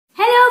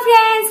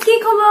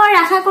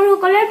আশা কৰো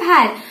সকলোৰে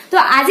ভাল তো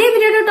আজি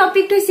ভিডিওৰ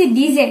টপিকটো হৈছে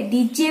ডিজে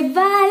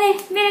वाले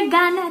मेरा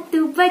गाना तू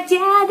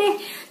बजा दे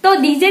তো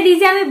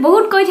ডিজে আমি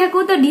বহুত কৈ থাকো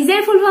তো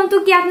ডিজেৰ ফুল ফৰ্মটো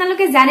কি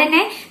আপোনালোকে জানে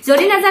নাই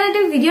যদি নাজানে তো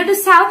ভিডিওটো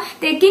চাও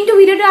কিন্তু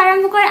ভিডিওটো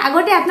আৰম্ভ কৰাৰ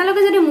আগতে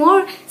আপোনালোকে যদি মোৰ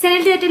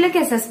চেনেলটো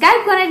এতিয়ালৈকে সাবস্ক্ৰাইব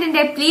কৰে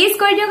তেন্তে প্লিজ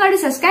কৰি দিয়ক আৰু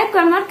সাবস্ক্ৰাইব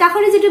কৰক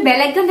কাষৰে যেটো বেল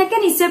আইকন থাকে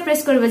নিশ্চয় প্ৰেছ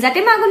কৰিব যাতে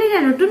মই আগলৈ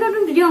নতুন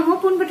ভিডিও সমূহ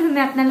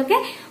পোনপ্ৰথমে আপোনালোকে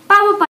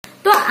পাব পাৰে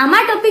তো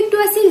আমাৰ টপিকটো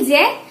আছিল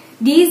যে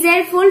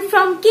ডিজেৰ ফুল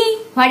ফৰ্ম কি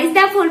what is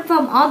the full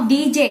form of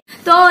DJ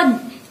তো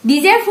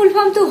ডিজেৰ ফুল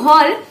ফৰ্মটো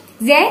হল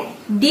যে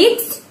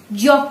disk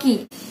jockey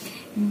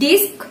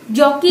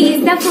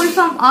is the full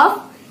form of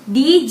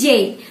DJ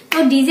তো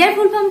ডিজেৰ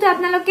ফুল ফৰ্মটো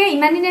আপোনালোকে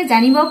ইমান দিনে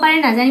জানিব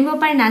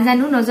পাৰে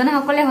নাজানো নজনা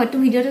সকলে হয়তো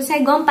ভিডিওটো চাই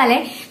গম পালে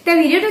তে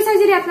ভিডিওটো চাই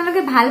যদি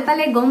আপোনালোকে ভাল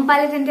পালে গম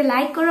পালে তেন্তে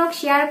লাইক কৰক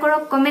শেয়াৰ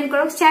কৰক কমেন্ট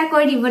কৰক শেয়াৰ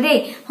কৰি দিব দেই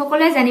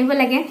সকলোৱে জানিব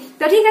লাগে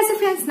তো ঠিক আছে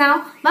ফ্ৰেণ্ডছ নাও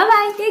বাই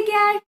বাই টেক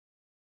কেয়াৰ